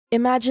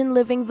Imagine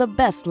living the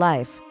best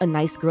life, a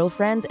nice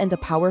girlfriend and a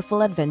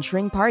powerful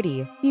adventuring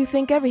party. You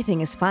think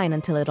everything is fine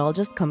until it all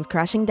just comes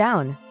crashing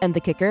down. And the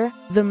kicker?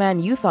 The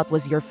man you thought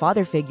was your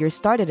father figure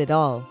started it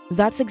all.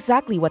 That's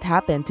exactly what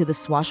happened to the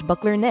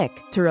swashbuckler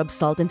Nick. To rub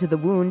salt into the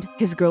wound,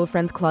 his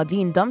girlfriend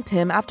Claudine dumped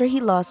him after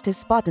he lost his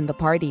spot in the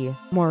party.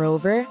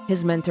 Moreover,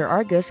 his mentor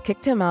Argus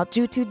kicked him out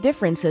due to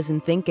differences in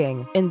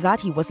thinking, in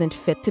that he wasn't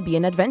fit to be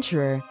an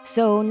adventurer.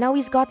 So now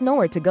he's got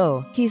nowhere to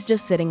go. He's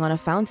just sitting on a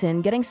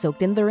fountain getting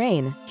soaked in the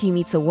rain. He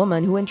meets a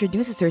woman who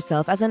introduces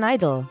herself as an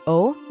idol.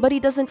 Oh, but he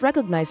doesn't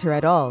recognize her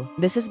at all.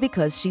 This is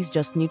because she's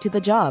just new to the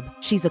job.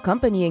 She's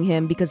accompanying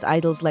him because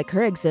idols like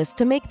her exist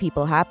to make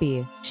people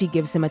happy. She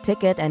gives him a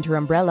ticket and her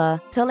umbrella,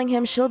 telling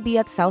him she'll be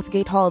at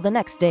Southgate Hall the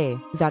next day.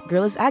 That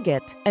girl is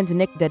Agate, and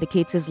Nick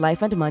dedicates his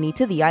life and money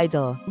to the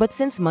idol. But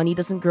since money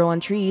doesn't grow on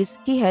trees,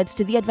 he heads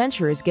to the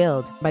Adventurers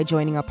Guild. By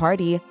joining a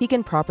party, he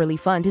can properly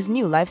fund his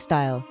new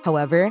lifestyle.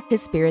 However,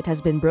 his spirit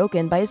has been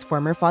broken by his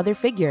former father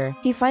figure.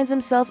 He finds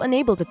himself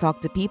unable to talk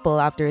to people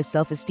after his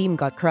self-esteem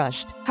got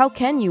crushed. How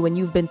can you when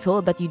you've been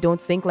told that you don't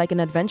think like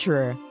an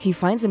adventurer? He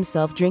finds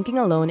himself drinking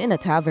alone in a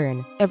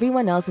tavern.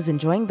 Everyone else is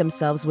enjoying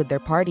themselves with their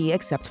party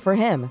except for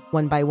him.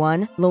 One by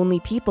one, lonely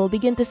people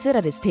begin to sit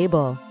at his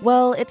table.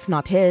 Well, it's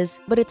not his,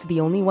 but it's the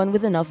only one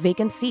with enough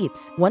vacant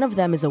seats. One of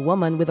them is a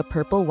woman with a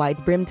purple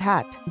wide-brimmed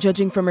hat.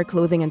 Judging from her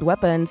clothing and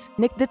weapons,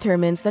 Nick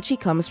determines that she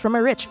comes from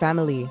a rich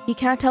family. He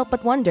can't help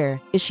but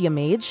wonder, is she a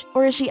mage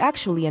or is she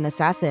actually an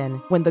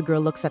assassin? When the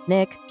girl looks at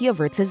Nick, he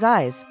averts his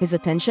eyes. His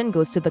attention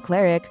goes to the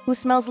cleric, who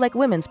smells like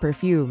women's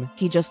perfume.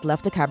 He just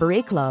left a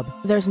cabaret club.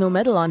 There's no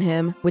medal on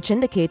him, which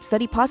indicates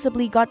that he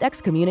possibly got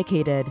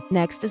excommunicated.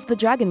 Next is the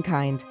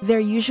dragonkind. They're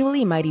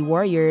usually mighty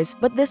warriors,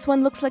 but this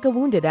one looks like a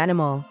wounded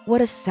animal.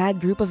 What a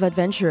sad group of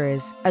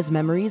adventurers. As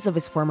memories of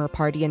his former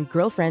party and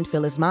girlfriend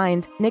fill his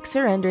mind, Nick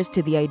surrenders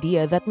to the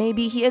idea that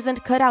maybe he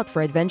isn't cut out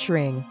for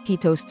adventuring. He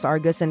toasts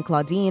Argus and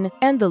Claudine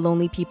and the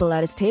lonely people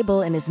at his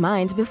table in his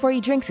mind before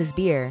he drinks his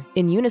beer.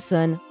 In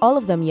unison, all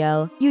of them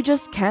yell, "You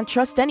just can't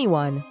trust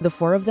anyone." The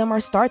four of them are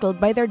startled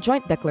by their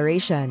joint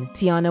declaration.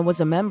 Tiana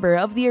was a member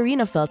of the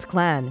Arenafelt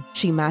clan.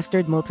 She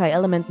mastered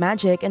multi-element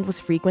magic and was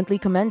frequently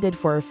commended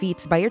for her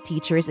feats by her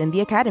teachers in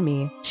the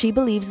academy. She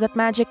believes that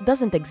magic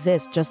doesn't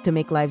exist just to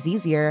make lives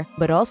easier,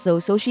 but also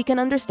so she can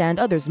understand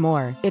others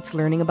more. It's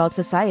learning about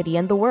society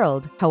and the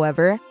world.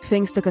 However,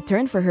 things took a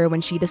turn for her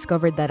when she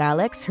discovered that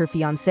Alex, her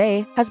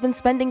fiancé, has been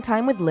spending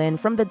time with Lynn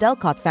from the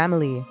Delcott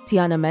family.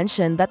 Tiana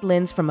mentioned that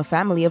Lynn's from a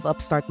family of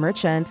upstart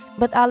merchants,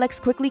 but Alex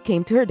quickly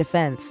came to her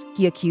defense.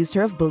 He accused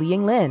her of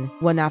bullying Lynn.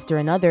 One after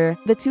another,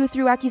 the two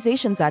threw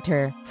accusations at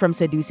her, from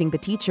seducing the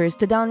teachers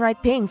to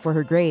downright paying for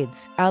her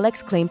grades.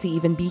 Alex claimed to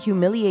even be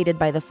humiliated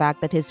by the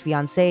fact that his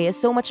fiancé is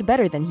so much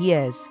better than he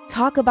is.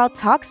 Talk about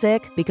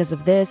toxic! Because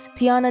of this,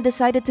 Tiana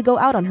decided to go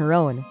out on her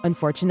own.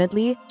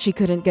 Unfortunately, she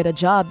couldn't get a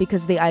job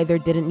because they either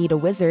didn't need a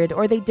wizard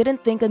or they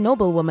didn't think a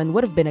noblewoman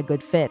would have been a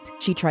good fit.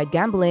 She tried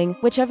gambling,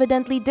 which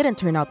evidently didn't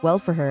turn out well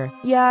for her.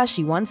 Yeah,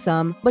 she won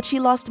some, but she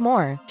lost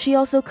more. She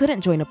also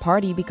couldn't join a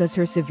party because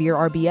her severe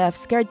RBF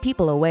scared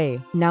people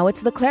away. Now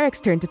it's the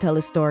cleric's turn to tell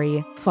a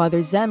story.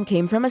 Father Zem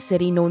came from a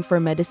city known for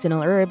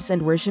medicinal herbs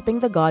and worshipping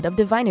the god of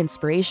divine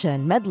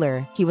inspiration,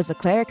 Medler. He was a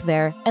cleric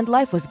there, and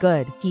life was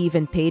good. He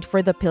even paid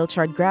for the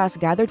pilchard grass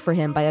gathered for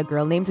him by a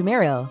girl named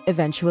Muriel.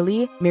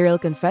 Eventually, Muriel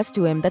confessed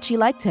to him that she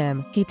liked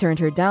him. He turned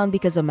her down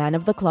because a man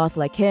of the cloth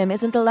like him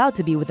isn't allowed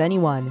to be with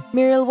anyone.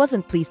 Muriel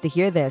wasn't pleased to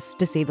hear this,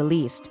 to say the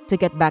least. To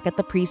get back at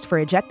the priest for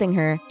rejecting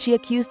her, she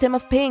accused him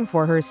of paying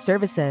for her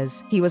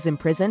services. He was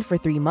imprisoned for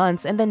 3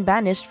 months and then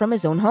banished from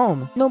his own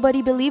home.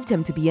 Nobody believed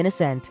him to be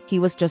innocent. He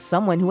was just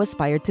someone who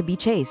aspired to be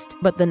chaste.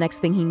 But the next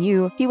thing he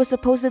knew, he was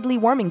supposedly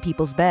warming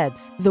people's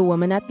beds. The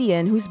woman at the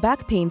inn whose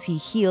back pains he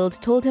healed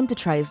told him to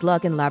try his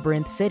luck in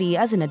Labyrinth City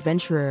as an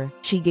adventurer.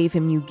 She gave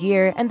him new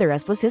gear and the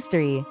rest was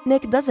history.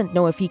 Nick doesn't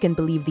know if he can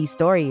believe these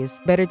stories.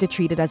 Better to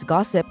treat it as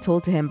gossip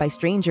told to him by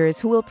strangers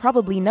who will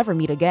probably never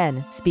meet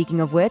again.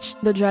 Speaking of which,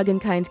 the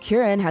dragonkind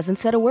Kieran hasn't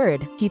said a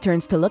word. He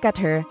turns to look at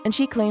her and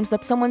she claims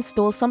that someone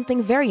stole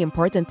something very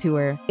important to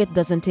her. It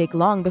doesn't take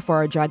long before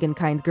our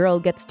dragonkind girl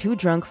gets too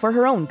drunk for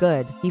her own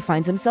good. He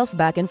finds himself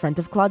back in front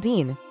of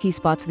Claudine. He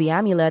spots the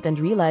amulet and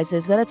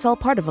realizes that it's all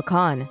part of a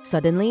con.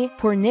 Suddenly,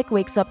 poor Nick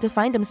wakes up to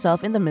find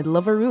himself in the middle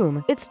of a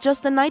room. It's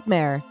just a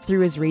nightmare.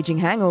 Through his raging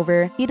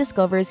hangover, he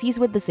discovers he's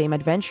with the same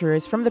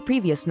adventurers from the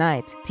previous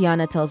night.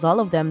 Tiana tells all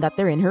of them that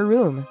they're in her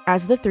room.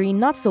 As the three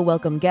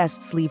not-so-welcome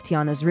guests leave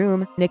Tiana's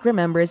room, Nick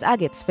remembers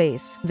Agate's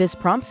face. This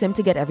prompts him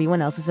to get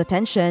everyone else's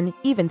attention,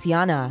 even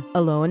Tiana.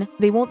 Alone,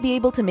 they won't be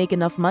able to make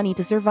enough money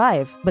to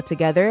survive, but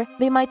together,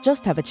 they might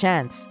just have a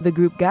chance. The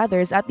group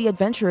gathers at the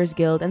Adventurers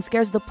Guild and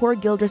scares the poor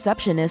guild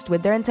receptionist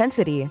with their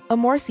intensity. A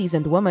more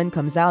seasoned woman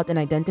comes out and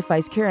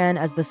identifies Kieran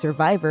as the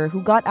survivor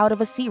who got out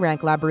of a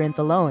C-rank labyrinth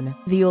alone.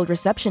 The old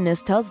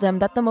receptionist tells them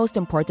that the most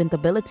important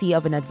ability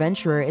of an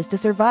adventurer is to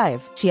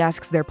survive. She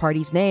asks their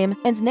party's name,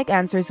 and Nick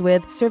answers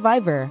with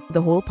Survivor.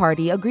 The whole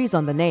party agrees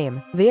on the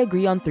name. They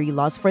agree on 3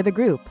 laws for the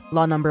group.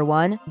 Law number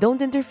 1,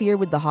 don't interfere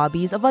with the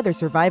hobbies of other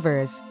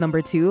survivors.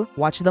 Number 2,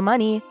 watch the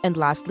money. And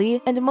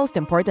lastly, and most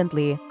importantly,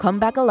 instantly, come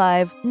back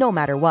alive, no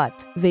matter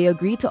what. They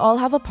agree to all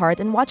have a part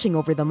in watching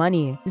over the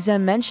money.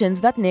 Zem mentions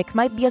that Nick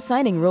might be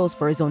assigning roles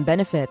for his own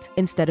benefit.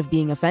 Instead of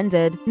being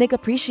offended, Nick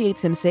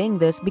appreciates him saying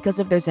this because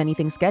if there's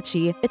anything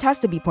sketchy, it has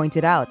to be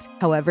pointed out.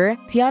 However,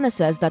 Tiana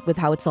says that with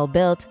how it's all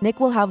built, Nick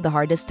will have the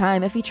hardest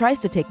time if he tries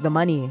to take the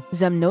money.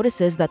 Zem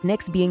notices that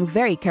Nick's being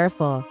very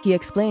careful. He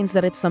explains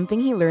that it's something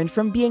he learned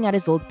from being at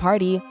his old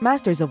party,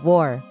 Masters of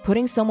War.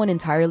 Putting someone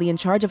entirely in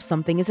charge of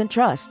something isn't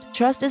trust.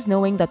 Trust is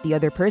knowing that the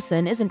other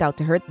person isn't out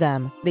to hurt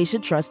them. They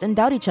should trust and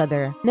doubt each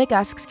other. Nick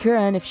asks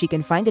Kiran if she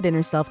can find it in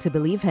herself to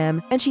believe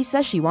him, and she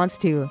says she wants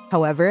to.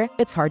 However,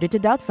 it's harder to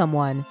doubt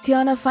someone.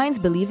 Tiana finds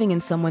believing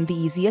in someone the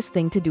easiest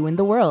thing to do in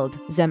the world.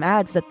 Zem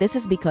adds that this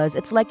is because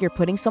it's like you're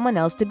putting someone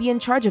else to be in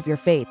charge of your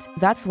fate.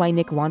 That's why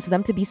Nick wants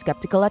them to be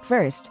skeptical at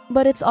first.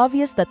 But it's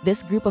obvious that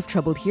this group of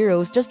troubled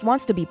heroes just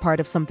wants to be part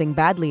of something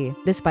badly.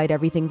 Despite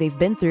everything they've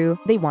been through,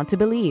 they want to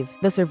believe.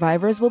 The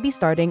survivors will be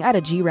starting at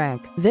a G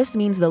rank. This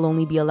means they'll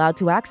only be allowed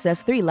to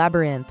access 3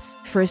 labyrinths.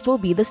 First will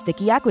be the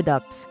sticky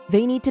aqueducts.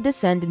 They need to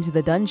descend into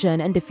the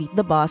dungeon and defeat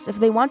the boss if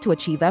they want to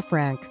achieve F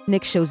rank.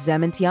 Nick shows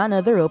Zem and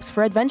Tiana the ropes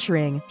for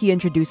adventuring. He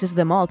introduces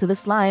them all to the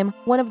slime,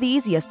 one of the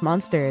easiest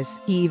monsters.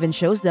 He even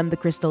shows them the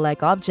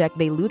crystal-like object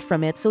they loot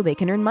from it so they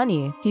can earn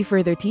money. He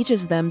further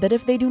teaches them that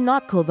if they do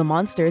not kill the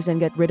monsters and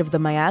get rid of the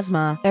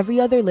miasma, every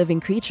other living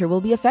creature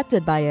will be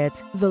affected by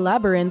it. The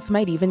labyrinth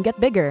might even get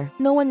bigger.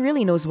 No one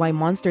really knows why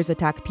monsters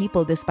attack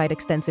people despite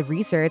extensive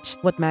research.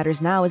 What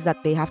matters now is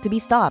that they have to be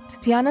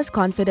stopped. Tiana's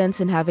confidence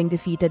in having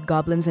defeated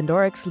goblins and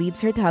orcs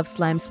leads her to have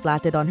slime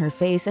splatted on her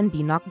face and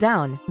be knocked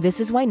down. This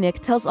is why Nick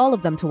tells all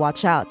of them to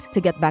watch out.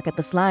 To get back at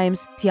the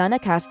slimes,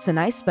 Tiana casts an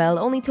ice spell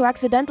only to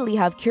accidentally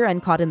have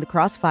Kiran caught in the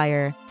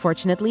crossfire.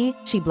 Fortunately,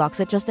 she blocks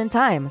it just in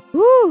time.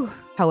 Woo!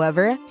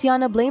 However,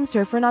 Tiana blames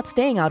her for not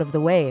staying out of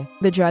the way.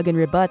 The dragon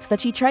rebuts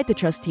that she tried to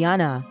trust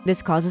Tiana.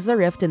 This causes a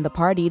rift in the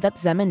party that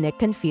Zem and Nick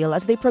can feel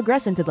as they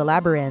progress into the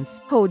labyrinth.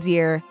 Oh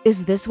dear,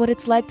 is this what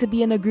it's like to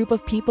be in a group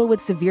of people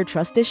with severe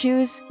trust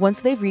issues?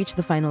 Once they've reached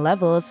the final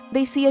levels,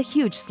 they see a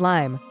huge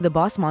slime, the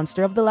boss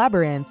monster of the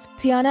labyrinth.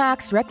 Tiana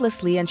acts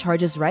recklessly and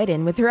charges right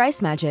in with her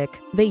ice magic.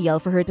 They yell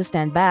for her to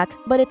stand back,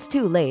 but it's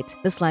too late.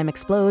 The slime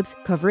explodes,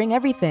 covering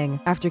everything.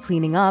 After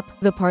cleaning up,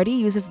 the party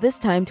uses this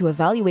time to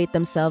evaluate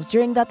themselves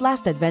during that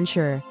last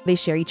adventure. They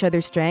share each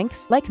other's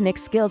strengths, like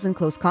Nick's skills in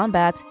close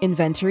combat,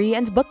 inventory,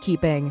 and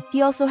bookkeeping.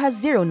 He also has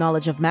zero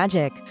knowledge of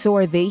magic. So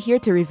are they here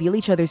to reveal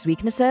each other's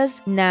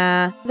weaknesses?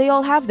 Nah, they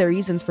all have their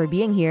reasons for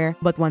being here,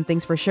 but one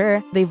thing's for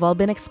sure, they've all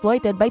been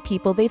exploited by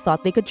people they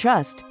thought they could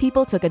trust.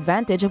 People took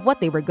advantage of what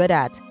they were good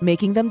at,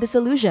 making them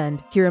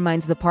disillusioned. He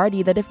reminds the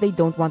party that if they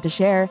don't want to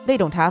share, they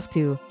don't have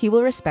to. He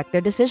will respect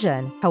their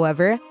decision.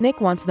 However, Nick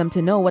wants them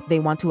to know what they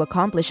want to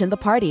accomplish in the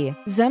party.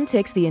 Zem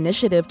takes the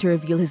initiative to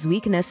reveal his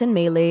weakness in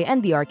melee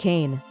and the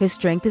arcane. His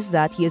strength is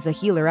that he is a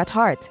healer at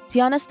heart.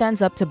 Tiana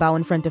stands up to bow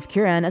in front of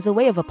Kiran as a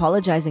way of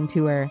apologizing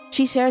to her.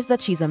 She shares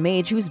that she's a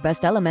mage whose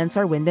best elements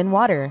are wind and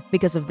water.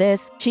 Because of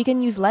this, she can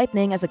use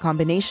lightning as a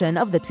combination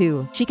of the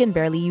two. She can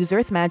barely use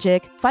earth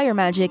magic. Fire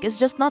magic is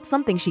just not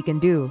something she can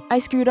do. I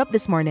screwed up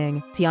this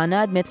morning.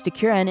 Tiana admits to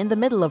Kiran in the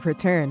middle of her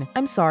turn.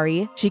 I'm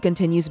sorry. She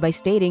continues by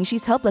stating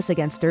she's helpless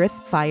against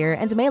earth, fire,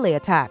 and melee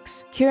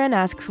attacks. Kiran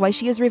asks why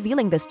she is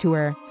revealing this to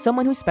her,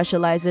 someone who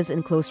specializes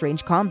in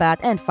close-range combat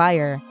and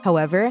fire.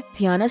 However,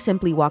 Tiana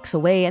simply walks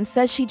away and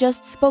says she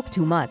just spoke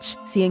too much.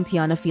 Seeing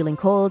Tiana feeling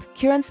cold,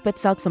 Kiran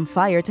spits out some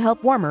fire to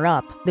help warm her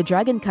up. The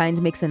dragonkind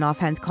makes an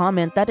offhand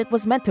comment that it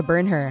was meant to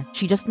burn her.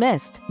 She just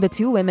missed. The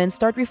two women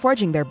start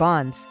reforging their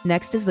bonds.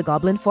 Next is the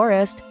Goblin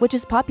Forest, which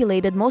is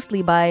populated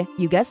mostly by,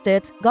 you guessed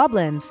it,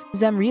 goblins.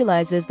 Zem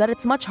realizes that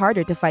it's much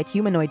harder to fight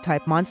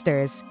humanoid-type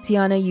monsters.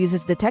 Tiana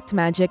uses detect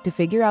magic to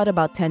figure out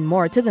about 10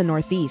 more to the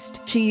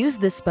northeast. She used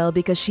this spell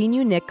because she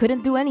knew Nick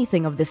couldn't do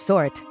anything of this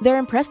sort. They're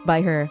impressed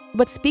by her.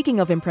 But speaking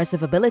of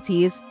impressive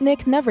abilities,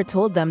 Nick never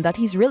told them that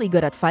he's really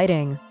good at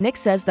fighting. Nick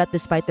says that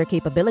despite their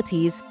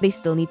capabilities, they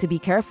still need to be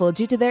careful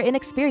due to their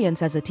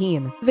inexperience as a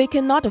team. They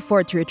cannot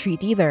afford to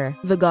retreat either.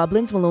 The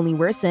goblins will only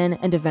worsen,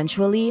 and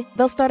eventually,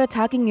 they'll start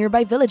attacking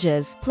nearby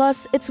villages.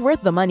 Plus, it's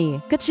worth the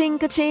money. Ka-ching,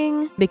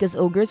 ka-ching! Because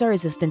ogres are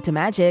resistant to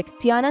magic,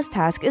 Tiana's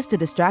task is to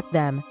distract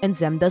them, and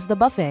Zem does the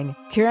buffing.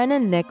 Kiran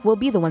and Nick will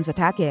be the ones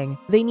attacking.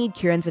 They need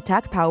Kiran's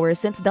attack power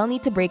since they'll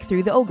need to break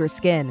through the ogre's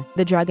skin.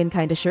 The dragon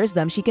kind assures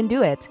them she can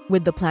do it.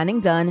 With the planning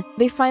done,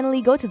 they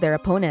finally go to their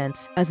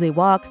opponents. As they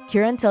walk,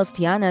 Kiran tells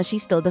Tiana she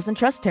still doesn't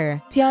trust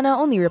her. Tiana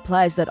only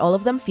replies that all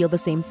of them feel the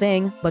same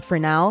thing, but for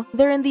now,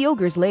 they're in the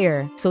ogre's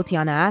lair. So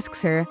Tiana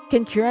asks her,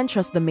 can Kiran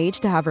trust the mage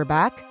to have her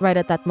back? Right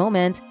at that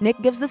moment,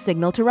 Nick gives the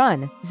signal to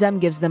run. Zem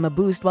gives them a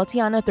boost while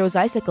Tiana throws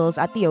icicles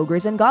at the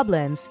ogres and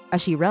goblins.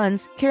 As she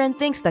runs, Kiran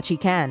thinks that she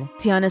can.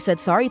 Tiana said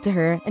sorry to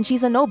her, and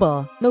she's a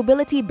noble.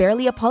 Nobility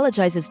barely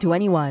apologizes to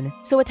anyone,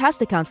 so it has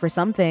to count for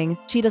something.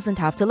 She doesn't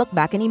have to look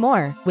back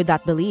anymore. With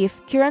that belief,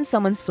 Kieran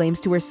summons flames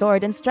to her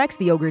sword and strikes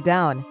the ogre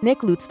down.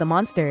 Nick loots the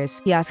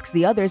monsters. He asks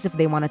the others if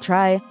they want to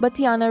try, but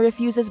Tiana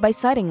refuses by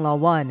citing Law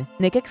 1.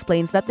 Nick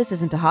explains that this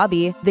isn't a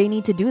hobby, they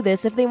need to do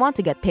this if they want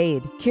to get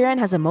paid. Kieran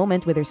has a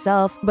moment with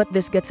herself, but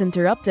this gets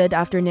interrupted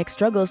after Nick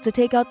struggles to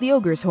take out the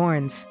ogre's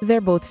horns.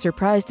 They're both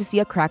surprised to see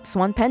a cracked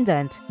swan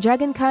pendant.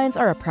 Dragonkinds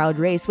are a proud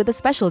race with a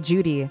special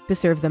duty, to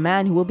serve the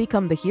man who will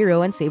become the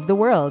hero and save the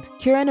world.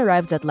 Kieran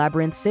arrived at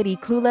Labyrinth City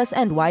clueless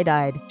and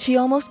wide-eyed. She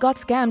almost got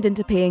scammed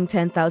into paying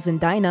 10,000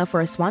 Dyna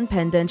for a swan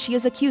pendant she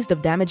is accused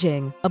of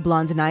damaging. A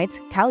blonde knight,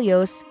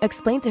 Kalios,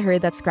 explained to her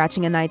that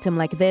scratching an item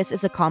like this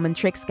is a common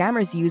trick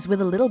scammers use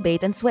with a little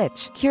bait and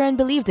switch. Kieran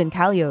believed in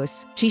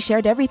Kalios. She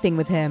shared everything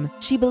with him.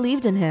 She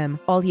believed in him.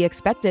 All he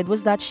expected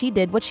was that she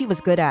did what she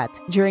was good at.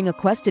 During a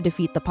quest to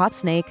defeat the pot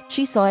snake,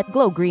 she saw it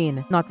glow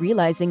green, not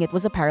realizing it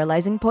was a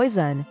paralyzing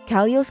poison.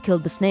 Kalios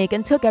killed the snake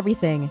and took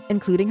everything,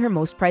 including her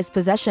most prized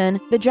possession,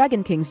 the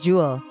Dragon King's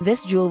jewel.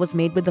 This jewel was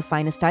made with the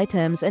finest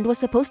items and was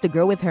supposed to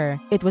grow with her.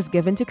 It was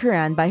given to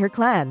Kiran by her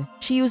clan.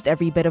 She used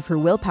every bit of her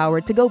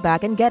willpower to go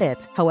back and get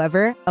it.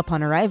 However,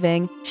 upon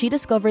arriving, she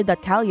discovered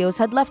that Kalios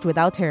had left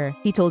without her.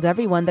 He told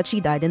everyone that she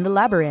died in the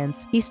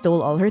labyrinth. He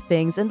stole all her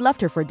things and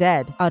left her for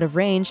dead. Out of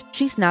range,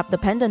 she snapped the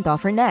pendant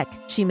off her neck.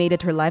 She made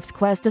it her life's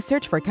quest to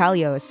search for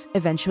Kalios.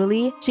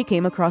 Eventually, she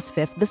came across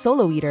Fifth, the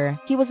Solo Eater.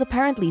 He was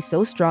apparently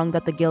so strong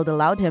that the guild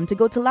allowed him to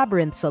go to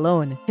labyrinths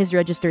alone. His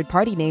registered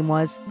party name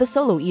was the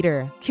Solo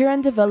Eater.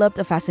 Kieran developed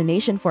a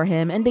fascination for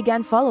him and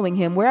began following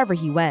him wherever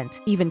he went,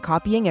 even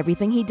copying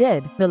everything he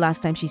did. The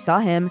last time she saw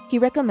him, he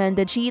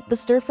recommended she eat the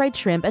stir-fried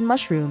shrimp and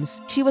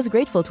mushrooms. She was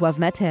grateful to have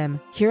met him.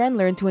 Kieran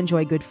learned to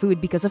enjoy good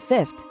food because of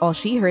Fifth. All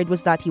she heard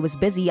was that he was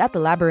busy at the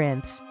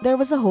labyrinths. There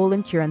was a hole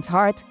in Kieran's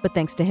heart, but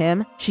thanks to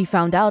him, she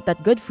found out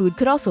that good food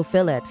could also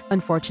fill it.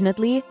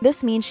 Unfortunately,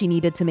 this means she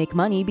needed to make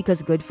money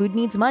because good food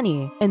needs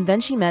money. And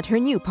then she met her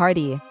new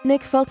party.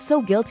 Nick felt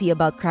so guilty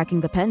about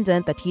cracking the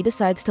pendant that he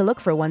decides to look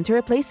for one to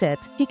replace it.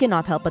 He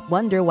cannot help but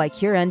wonder why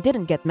Kieran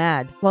didn't get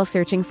mad. While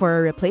searching for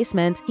a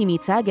replacement, he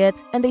meets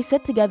Agate, and they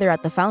sit together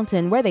at the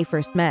fountain where they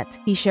first met.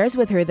 He shares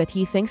with her that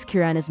he thinks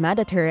Kieran is mad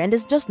at her and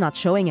is just not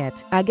showing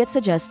it. Agate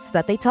suggests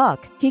that they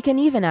talk. He can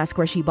even ask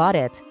where she bought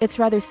it. It's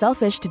rather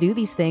selfish to do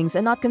these things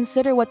and not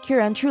consider what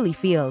Kieran truly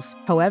feels.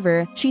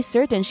 However, she's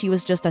certain she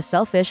was just as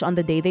selfish on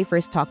the day they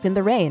first talked in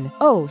the rain.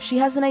 Oh, she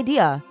has an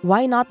idea.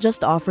 Why not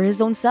just offer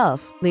his own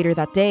self? Later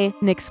that day,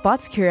 Nick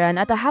spots Kieran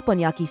at the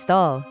Haponyaki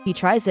stall. He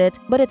tries it,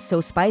 but it's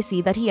so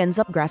spicy that he ends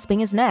up grasping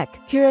his neck.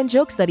 Kieran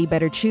jokes that he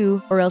better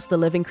chew, or else the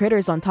living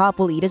critters on top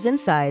will eat his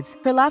insides.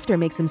 Her laughter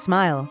makes him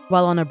smile.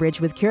 While on a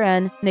bridge with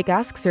Kieran, Nick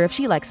asks her if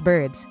she likes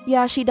birds.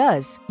 Yeah, she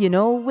does. You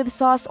know, with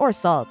sauce or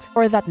salt.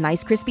 Or that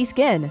nice crispy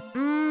skin.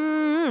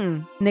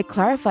 Nick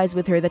clarifies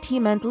with her that he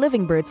meant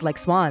living birds like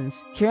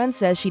swans. Kieran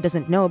says she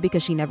doesn't know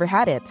because she never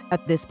had it.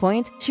 At this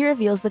point, she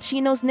reveals that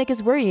she knows Nick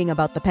is worrying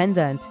about the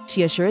pendant.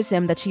 She assures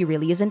him that she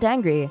really isn't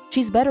angry.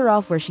 She's better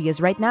off where she is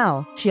right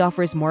now. She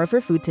offers more of her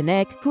food to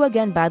Nick, who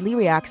again badly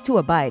reacts to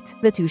a bite.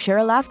 The two share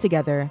a laugh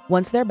together.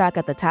 Once they're back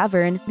at the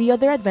tavern, the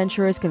other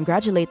adventurers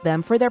congratulate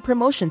them for their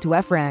promotion to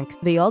F rank.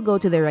 They all go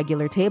to their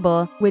regular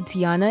table, with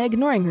Tiana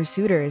ignoring her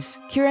suitors.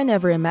 Kieran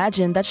never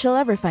imagined that she'll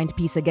ever find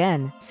peace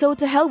again. So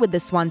to hell with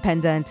this swan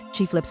pendant.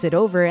 She flips it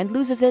over and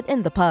loses it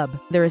in the pub.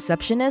 The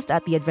receptionist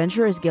at the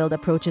Adventurers Guild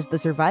approaches the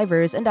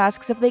survivors and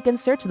asks if they can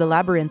search the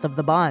labyrinth of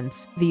the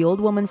bonds. The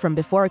old woman from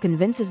before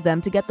convinces them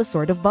to get the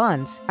Sword of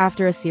Bonds.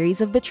 After a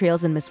series of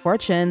betrayals and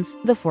misfortunes,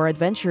 the four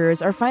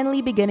adventurers are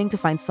finally beginning to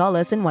find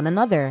solace in one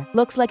another.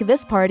 Looks like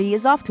this party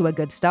is off to a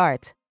good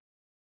start.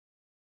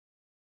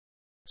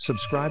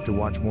 Subscribe to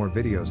watch more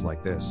videos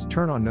like this,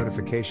 turn on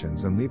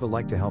notifications and leave a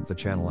like to help the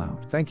channel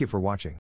out. Thank you for watching.